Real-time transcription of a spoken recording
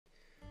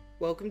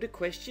Welcome to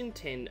question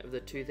 10 of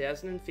the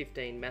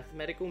 2015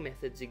 Mathematical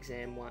Methods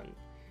Exam 1.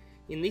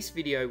 In this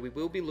video we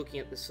will be looking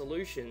at the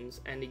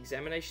solutions and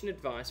examination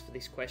advice for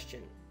this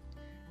question.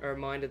 A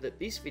reminder that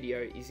this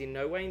video is in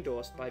no way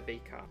endorsed by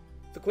VCAA.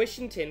 For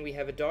question 10 we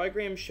have a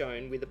diagram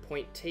shown with a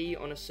point T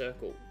on a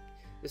circle.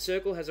 The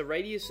circle has a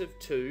radius of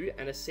 2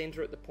 and a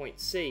centre at the point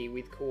C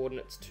with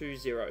coordinates 2,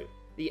 0.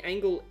 The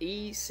angle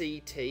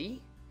ECT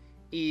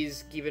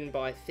is given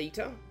by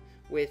theta,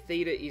 where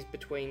theta is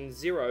between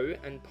 0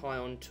 and pi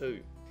on 2.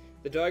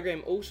 The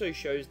diagram also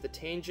shows the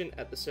tangent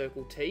at the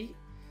circle T,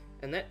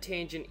 and that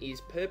tangent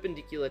is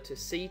perpendicular to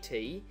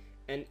CT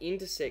and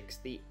intersects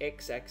the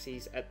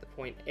x-axis at the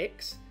point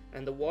X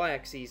and the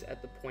y-axis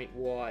at the point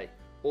Y,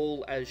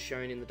 all as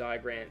shown in the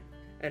diagram.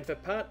 And for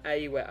part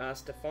A, we're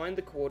asked to find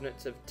the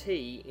coordinates of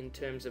T in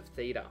terms of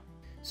theta.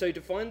 So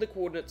to find the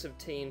coordinates of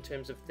T in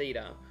terms of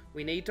theta,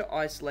 we need to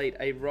isolate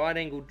a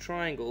right-angled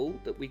triangle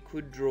that we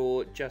could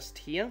draw just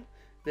here,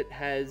 that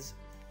has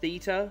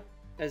theta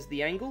as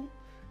the angle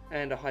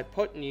and a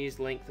hypotenuse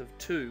length of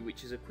 2,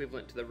 which is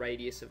equivalent to the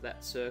radius of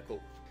that circle.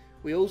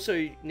 We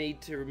also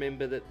need to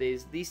remember that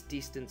there's this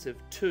distance of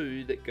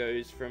 2 that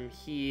goes from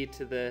here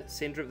to the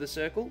centre of the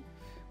circle,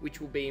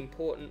 which will be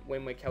important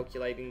when we're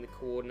calculating the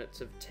coordinates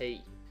of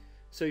T.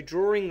 So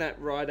drawing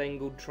that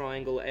right-angled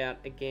triangle out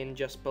again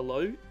just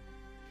below,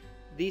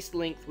 this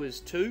length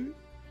was 2.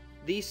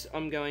 This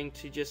I'm going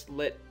to just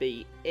let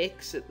be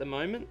X at the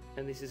moment,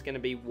 and this is going to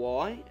be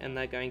Y, and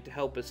they're going to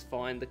help us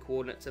find the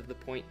coordinates of the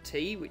point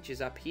T, which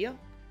is up here.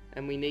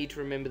 And we need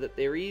to remember that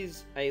there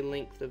is a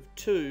length of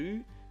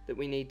 2 that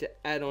we need to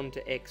add on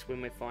to X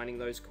when we're finding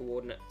those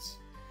coordinates.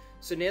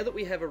 So now that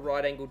we have a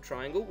right-angled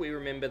triangle, we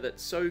remember that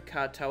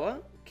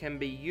SOHCAHTOA can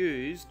be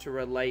used to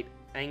relate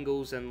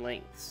angles and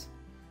lengths,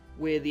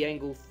 where the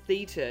angle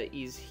theta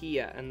is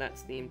here, and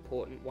that's the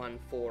important one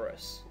for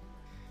us.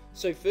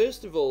 So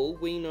first of all,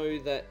 we know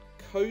that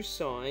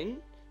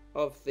cosine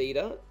of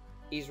theta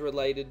is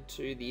related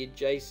to the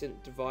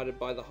adjacent divided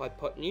by the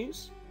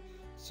hypotenuse.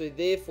 So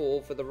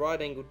therefore, for the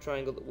right-angled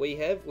triangle that we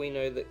have, we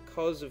know that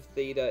cos of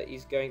theta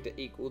is going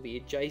to equal the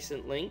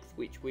adjacent length,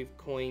 which we've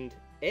coined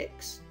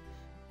x,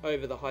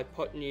 over the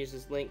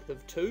hypotenuse's length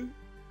of 2.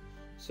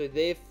 So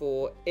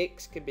therefore,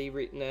 x can be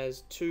written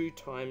as 2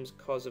 times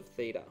cos of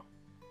theta.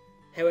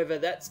 However,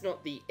 that's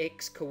not the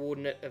x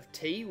coordinate of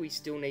t, we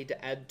still need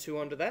to add 2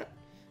 onto that.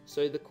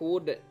 So the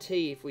coordinate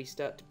t, if we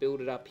start to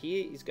build it up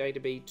here, is going to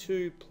be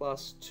 2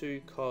 plus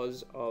 2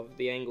 cos of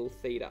the angle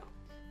theta.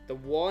 The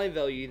y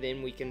value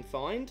then we can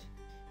find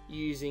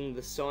using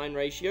the sine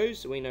ratio,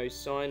 so we know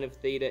sine of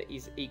theta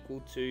is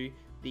equal to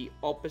the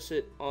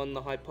opposite on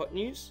the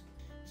hypotenuse.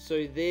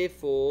 So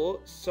therefore,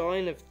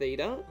 sine of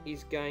theta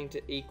is going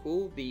to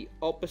equal the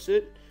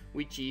opposite,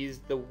 which is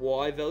the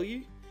y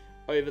value,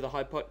 over the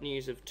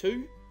hypotenuse of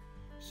 2.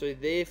 So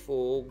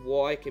therefore,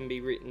 y can be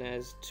written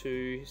as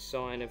 2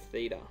 sine of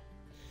theta.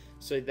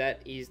 So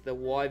that is the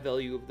y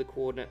value of the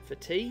coordinate for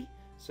t,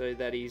 so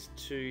that is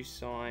 2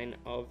 sine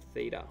of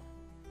theta.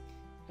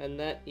 And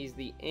that is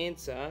the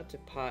answer to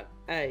part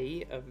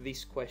A of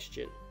this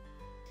question.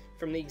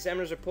 From the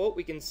examiner's report,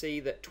 we can see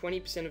that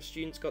 20% of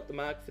students got the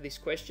mark for this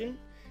question,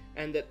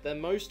 and that the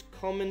most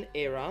common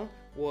error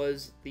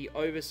was the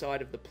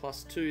overside of the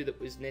 +2 that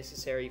was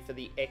necessary for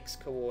the x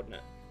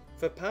coordinate.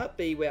 For part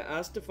B, we're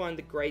asked to find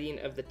the gradient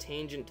of the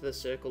tangent to the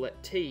circle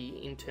at T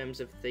in terms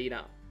of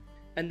theta.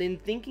 And then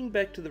thinking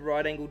back to the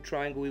right-angled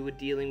triangle we were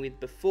dealing with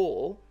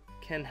before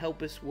can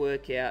help us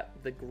work out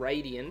the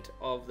gradient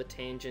of the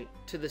tangent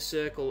to the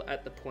circle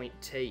at the point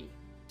T.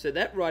 So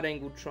that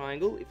right-angled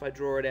triangle, if I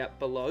draw it out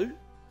below,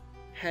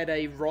 had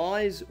a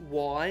rise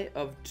y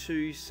of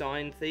 2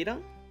 sine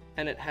theta,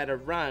 and it had a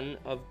run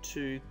of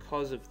 2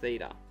 cos of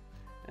theta.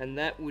 And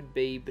that would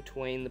be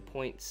between the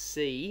point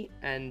C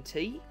and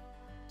T.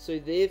 So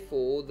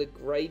therefore, the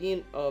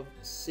gradient of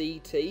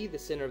CT, the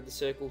centre of the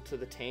circle, to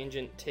the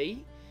tangent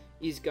T,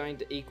 is going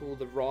to equal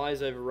the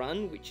rise over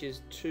run, which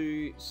is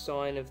 2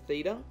 sine of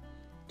theta,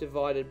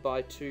 divided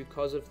by 2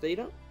 cos of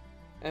theta.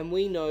 And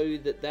we know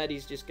that that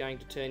is just going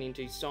to turn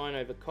into sine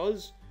over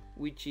cos,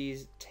 which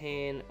is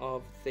tan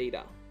of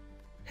theta.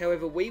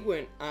 However, we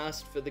weren't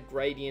asked for the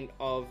gradient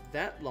of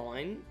that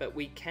line, but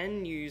we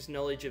can use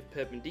knowledge of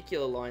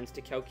perpendicular lines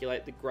to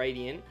calculate the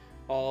gradient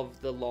of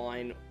the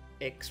line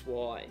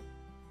xy.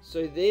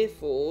 So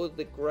therefore,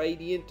 the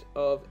gradient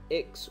of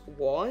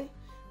xy,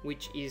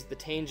 which is the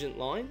tangent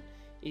line,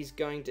 is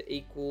going to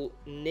equal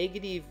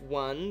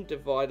 -1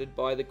 divided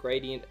by the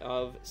gradient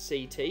of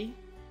ct,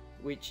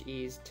 which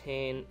is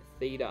tan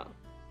theta.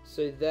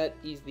 So that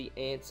is the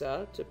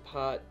answer to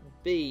part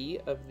B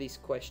of this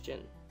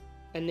question.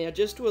 And now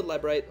just to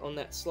elaborate on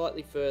that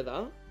slightly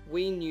further,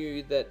 we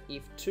knew that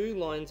if two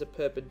lines are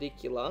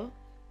perpendicular,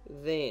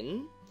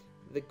 then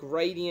the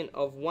gradient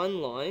of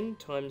one line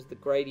times the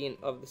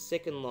gradient of the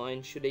second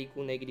line should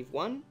equal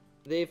 -1.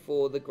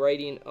 Therefore, the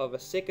gradient of a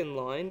second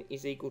line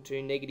is equal to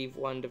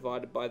 -1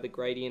 divided by the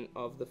gradient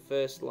of the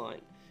first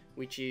line,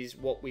 which is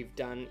what we've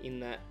done in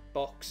that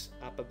box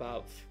up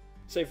above.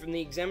 So from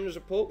the examiner's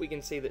report, we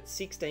can see that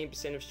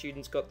 16% of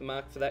students got the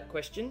mark for that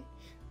question,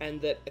 and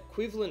that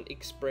equivalent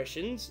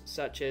expressions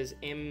such as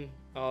m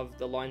of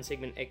the line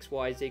segment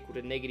xy is equal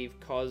to negative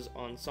cos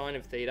on sine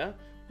of theta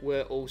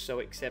were also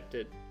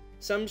accepted.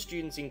 Some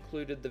students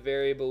included the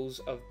variables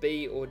of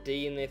b or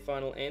d in their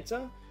final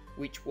answer,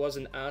 which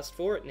wasn't asked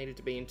for, it needed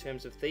to be in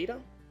terms of theta.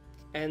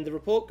 And the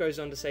report goes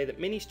on to say that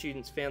many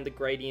students found the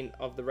gradient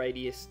of the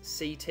radius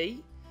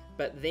ct,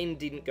 but then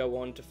didn't go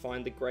on to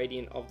find the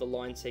gradient of the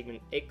line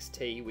segment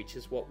xt, which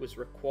is what was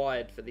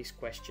required for this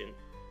question.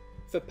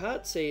 For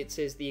part C, it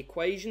says the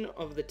equation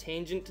of the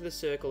tangent to the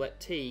circle at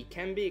t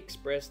can be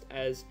expressed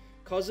as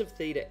cos of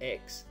theta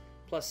x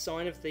plus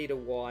sine of theta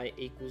y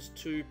equals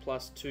 2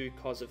 plus 2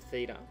 cos of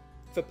theta.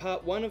 For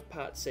part 1 of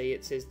part C,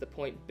 it says the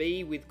point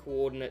B with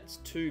coordinates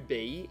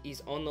 2b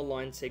is on the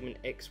line segment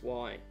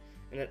xy,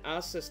 and it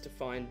asks us to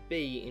find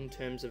b in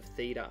terms of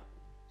theta.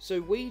 So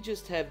we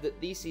just have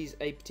that this is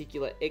a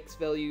particular x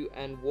value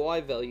and y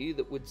value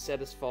that would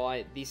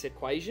satisfy this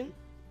equation.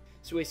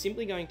 So we're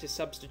simply going to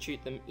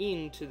substitute them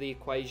into the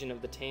equation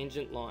of the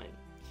tangent line.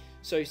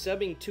 So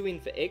subbing 2 in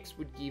for x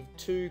would give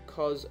 2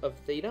 cos of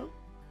theta,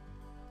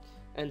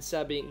 and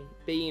subbing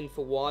b in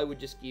for y would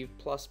just give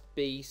plus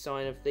b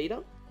sine of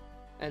theta,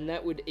 and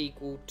that would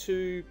equal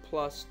 2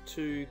 plus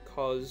 2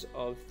 cos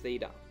of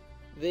theta.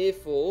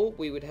 Therefore,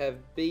 we would have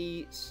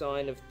b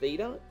sine of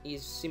theta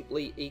is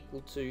simply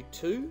equal to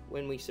 2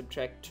 when we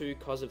subtract 2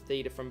 cos of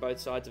theta from both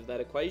sides of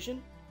that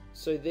equation.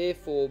 So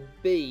therefore,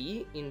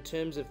 b in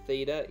terms of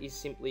theta is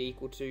simply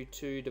equal to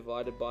 2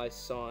 divided by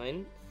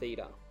sine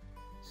theta.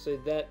 So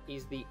that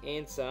is the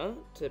answer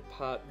to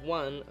part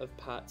 1 of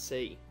part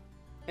C.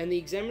 And the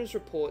examiner's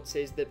report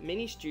says that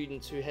many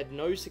students who had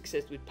no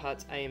success with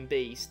parts A and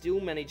B still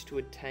managed to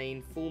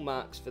attain full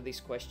marks for this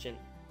question.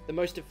 The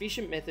most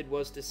efficient method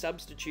was to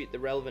substitute the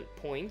relevant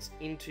points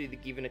into the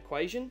given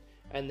equation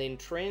and then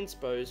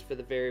transpose for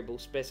the variable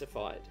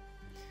specified.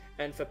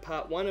 And for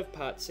part 1 of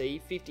part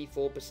C,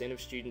 54%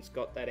 of students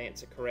got that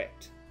answer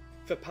correct.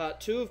 For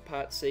part 2 of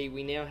part C,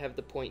 we now have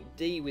the point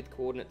D with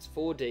coordinates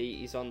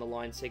 4D is on the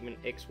line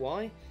segment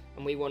xy,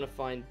 and we want to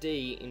find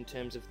D in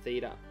terms of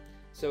theta.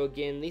 So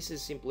again, this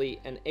is simply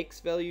an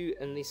x value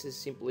and this is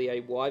simply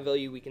a y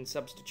value we can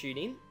substitute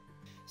in.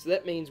 So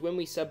that means when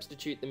we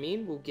substitute them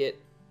in, we'll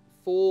get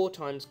 4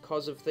 times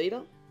cos of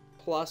theta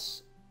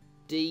plus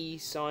d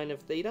sine of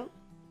theta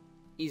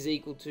is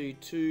equal to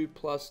 2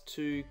 plus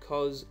 2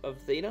 cos of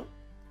theta.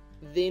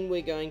 Then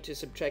we're going to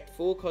subtract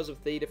 4 cos of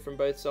theta from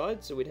both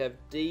sides, so we'd have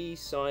d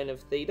sine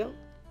of theta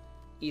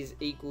is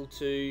equal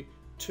to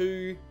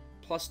 2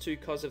 plus 2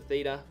 cos of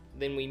theta,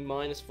 then we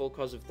minus 4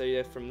 cos of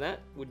theta from that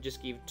would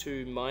just give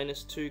 2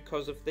 minus 2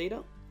 cos of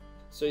theta.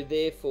 So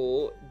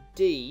therefore,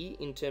 d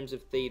in terms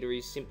of theta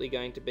is simply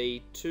going to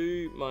be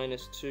 2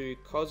 minus 2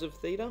 cos of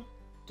theta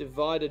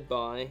divided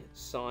by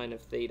sine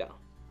of theta.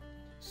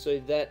 So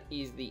that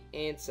is the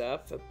answer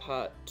for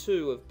part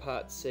 2 of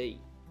part C.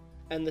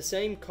 And the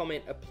same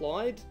comment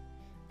applied,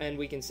 and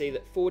we can see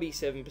that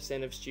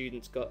 47% of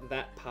students got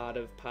that part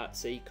of part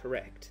C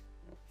correct.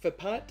 For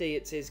part D,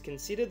 it says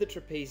consider the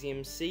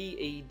trapezium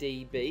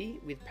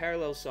CEDB with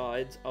parallel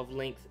sides of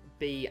length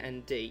B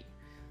and D.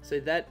 So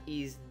that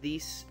is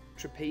this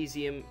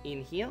trapezium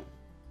in here,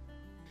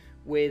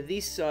 where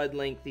this side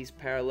length is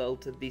parallel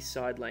to this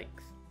side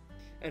length.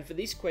 And for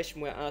this question,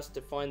 we're asked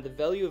to find the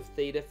value of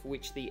theta for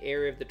which the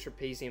area of the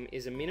trapezium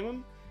is a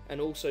minimum, and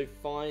also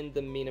find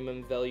the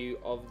minimum value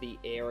of the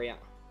area.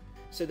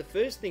 So the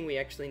first thing we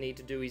actually need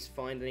to do is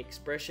find an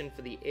expression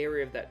for the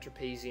area of that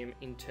trapezium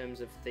in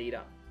terms of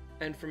theta.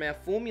 And from our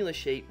formula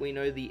sheet, we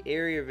know the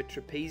area of a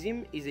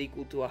trapezium is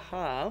equal to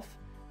 1/2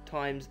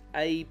 times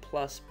a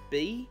plus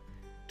b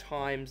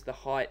times the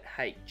height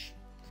h.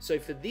 So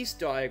for this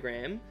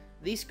diagram,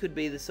 this could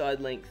be the side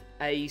length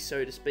a,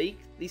 so to speak,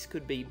 this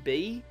could be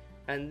b,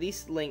 and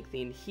this length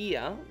in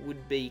here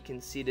would be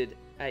considered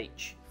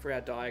h for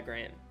our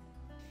diagram.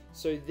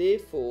 So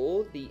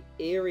therefore, the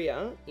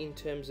area in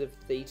terms of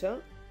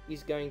theta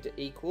is going to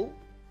equal,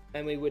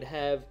 and we would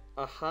have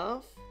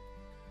 1/2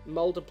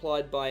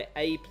 multiplied by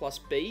a plus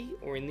b,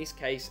 or in this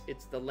case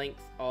it's the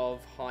length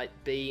of height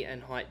b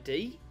and height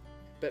d.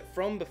 But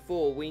from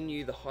before, we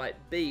knew the height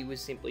b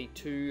was simply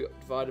 2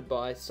 divided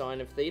by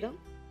sine of theta,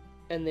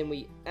 and then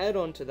we add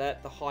on to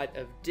that the height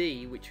of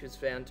d, which was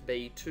found to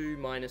be 2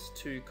 minus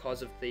 2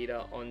 cos of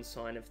theta on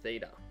sine of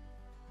theta.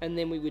 And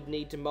then we would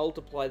need to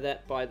multiply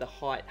that by the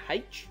height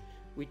h,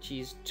 which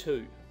is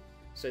 2.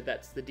 So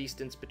that's the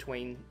distance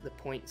between the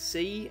point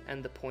C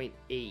and the point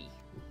E.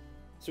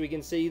 So we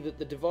can see that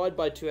the divide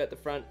by 2 at the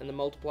front and the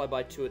multiply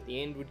by 2 at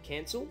the end would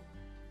cancel,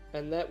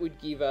 and that would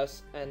give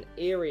us an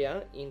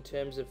area in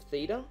terms of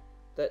theta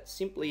that's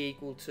simply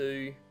equal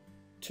to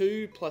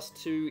 2 plus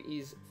 2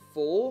 is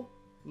 4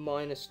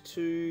 minus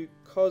 2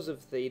 cos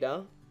of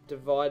theta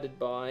divided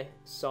by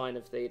sine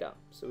of theta.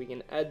 So we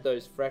can add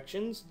those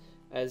fractions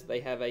as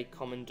they have a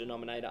common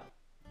denominator.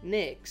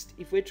 Next,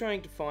 if we're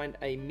trying to find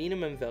a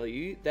minimum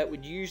value, that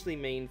would usually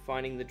mean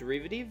finding the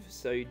derivative,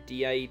 so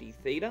dA d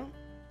theta,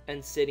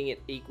 and setting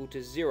it equal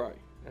to 0.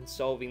 and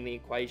solving the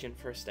equation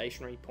for a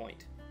stationary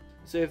point.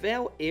 So if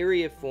our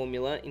area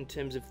formula in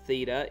terms of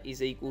theta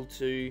is equal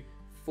to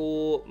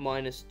 4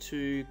 minus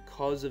 2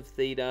 cos of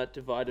theta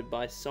divided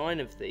by sine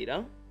of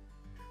theta,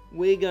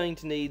 we're going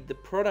to need the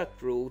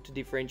product rule to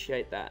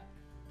differentiate that.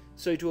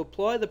 So to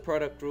apply the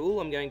product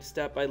rule, I'm going to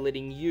start by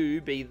letting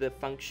u be the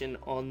function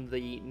on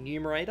the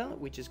numerator,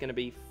 which is going to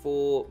be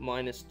 4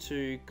 minus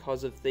 2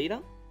 cos of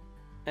theta,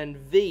 and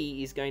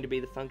v is going to be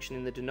the function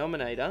in the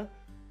denominator,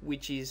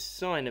 which is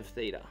sine of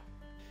theta.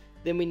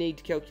 Then we need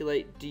to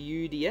calculate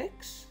du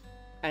dx,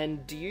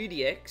 and du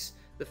dx,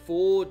 the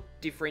 4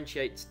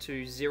 differentiates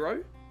to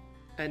 0,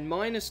 and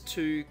minus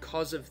 2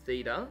 cos of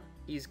theta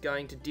is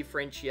going to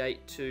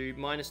differentiate to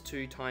minus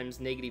 2 times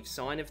negative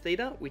sine of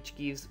theta, which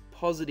gives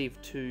positive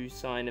 2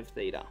 sine of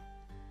theta.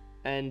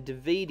 And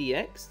v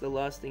dx, the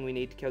last thing we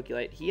need to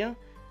calculate here,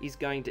 is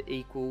going to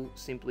equal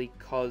simply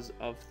cos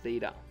of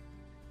theta.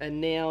 And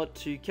now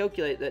to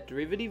calculate that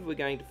derivative, we're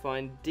going to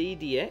find d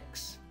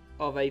dx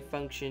of a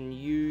function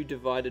u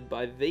divided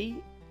by v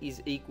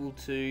is equal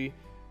to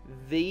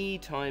v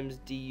times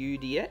du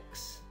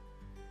dx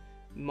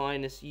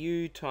minus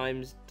u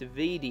times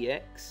dv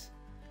dx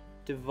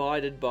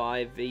divided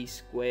by v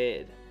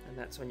squared, and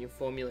that's on your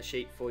formula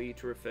sheet for you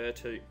to refer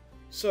to.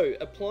 So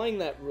applying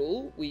that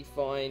rule, we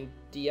find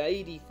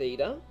dA d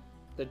theta,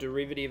 the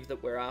derivative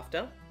that we're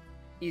after,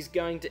 is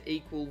going to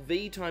equal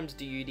v times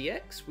du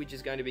dx, which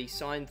is going to be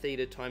sine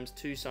theta times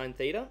 2 sine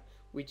theta,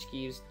 which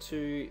gives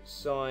 2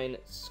 sine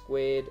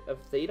squared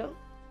of theta.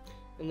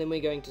 And then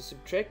we're going to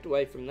subtract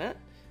away from that,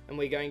 and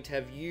we're going to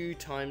have u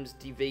times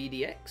dv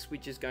dx,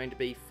 which is going to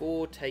be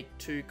 4 take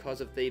 2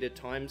 cos of theta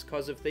times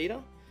cos of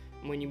theta.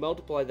 And when you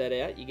multiply that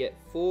out, you get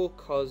 4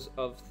 cos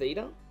of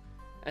theta,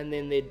 and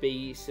then there'd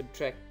be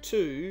subtract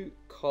 2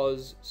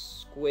 cos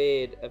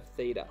squared of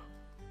theta.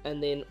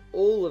 And then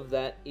all of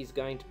that is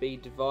going to be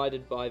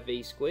divided by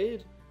v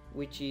squared,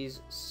 which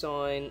is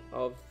sine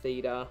of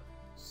theta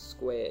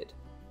squared.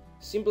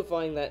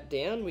 Simplifying that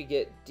down, we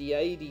get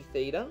dA d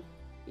theta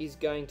is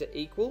going to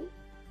equal,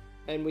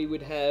 and we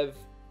would have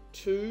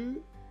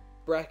 2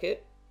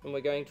 bracket, and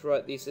we're going to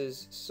write this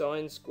as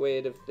sine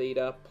squared of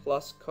theta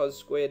plus cos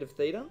squared of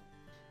theta,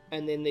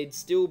 and then there'd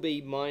still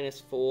be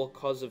minus 4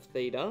 cos of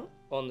theta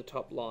on the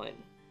top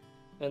line,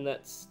 and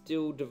that's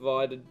still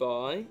divided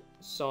by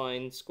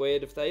sine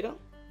squared of theta.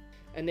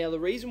 And now the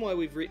reason why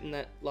we've written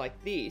that like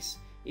this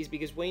is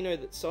because we know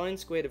that sine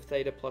squared of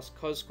theta plus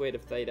cos squared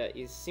of theta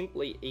is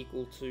simply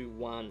equal to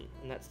 1,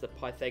 and that's the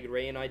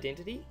Pythagorean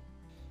identity.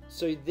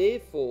 So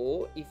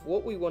therefore, if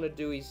what we want to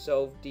do is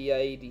solve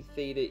dA d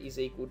theta is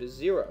equal to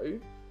 0,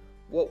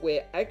 what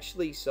we're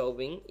actually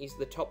solving is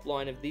the top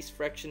line of this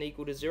fraction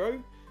equal to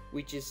 0,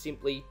 which is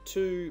simply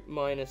 2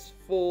 minus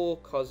 4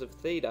 cos of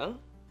theta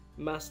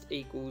must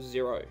equal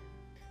 0.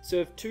 So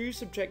if 2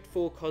 subtract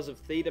 4 cos of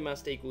theta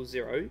must equal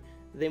 0,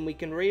 then we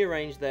can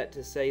rearrange that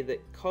to say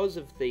that cos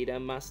of theta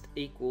must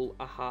equal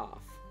a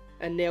half.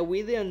 And now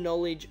with our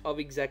knowledge of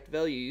exact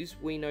values,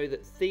 we know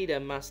that theta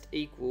must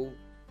equal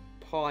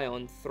pi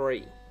on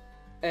 3.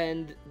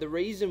 And the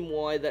reason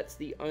why that's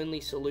the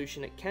only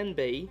solution it can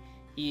be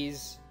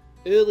is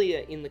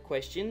earlier in the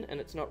question,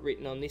 and it's not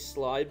written on this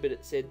slide, but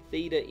it said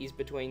theta is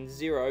between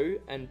 0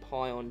 and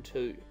pi on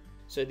 2.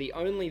 So the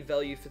only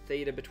value for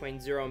theta between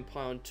 0 and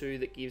pi on 2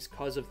 that gives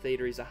cos of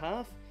theta is a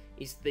half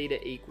is theta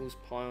equals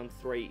pi on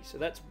 3. So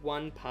that's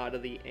one part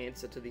of the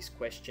answer to this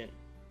question.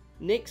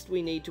 Next,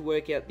 we need to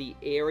work out the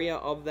area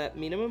of that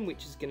minimum,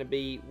 which is going to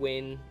be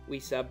when we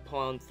sub pi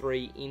on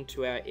 3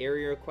 into our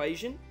area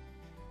equation.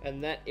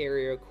 And that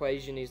area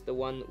equation is the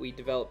one that we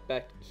developed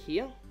back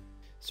here.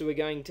 So we're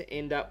going to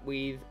end up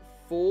with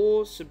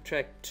 4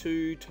 subtract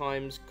 2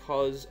 times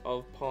cos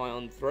of pi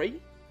on 3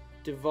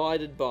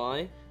 divided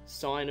by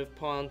sine of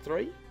pi on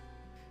 3.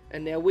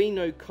 And now we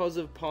know cos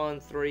of pi on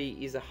 3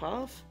 is a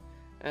half,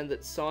 and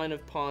that sine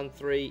of pi on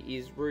 3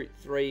 is root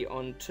 3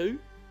 on 2.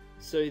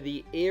 So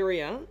the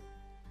area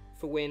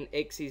for when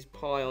x is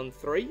pi on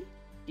 3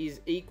 is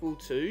equal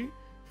to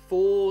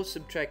 4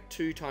 subtract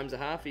 2 times a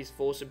half is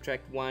 4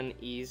 subtract 1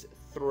 is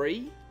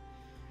 3.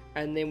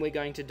 And then we're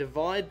going to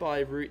divide by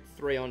root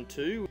 3 on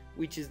 2,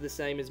 which is the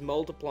same as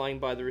multiplying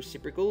by the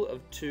reciprocal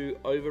of 2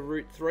 over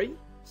root 3.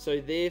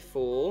 So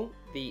therefore,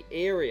 the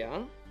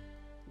area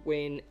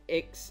when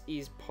x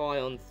is pi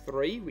on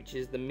 3, which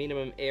is the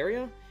minimum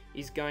area,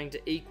 is going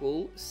to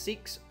equal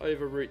 6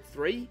 over root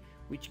 3,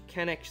 which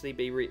can actually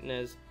be written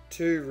as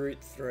 2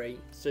 root 3.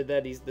 So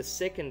that is the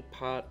second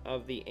part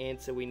of the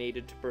answer we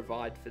needed to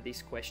provide for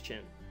this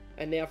question.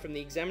 And now from the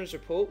examiner's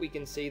report, we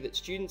can see that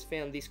students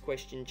found this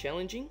question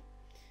challenging,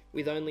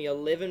 with only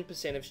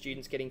 11% of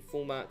students getting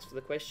full marks for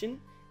the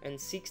question and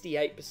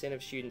 68%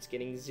 of students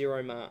getting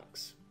 0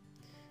 marks.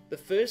 The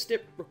first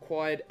step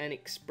required an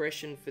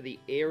expression for the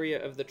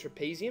area of the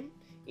trapezium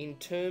in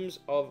terms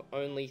of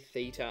only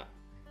theta.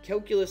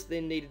 Calculus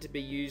then needed to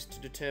be used to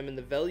determine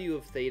the value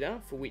of theta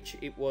for which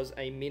it was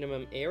a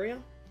minimum area,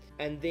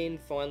 and then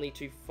finally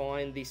to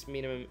find this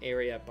minimum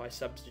area by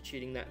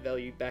substituting that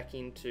value back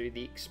into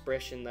the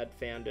expression they'd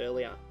found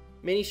earlier.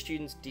 Many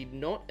students did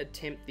not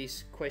attempt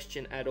this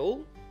question at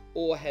all,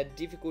 or had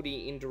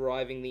difficulty in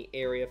deriving the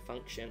area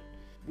function,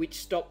 which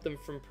stopped them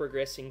from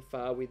progressing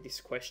far with this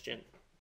question.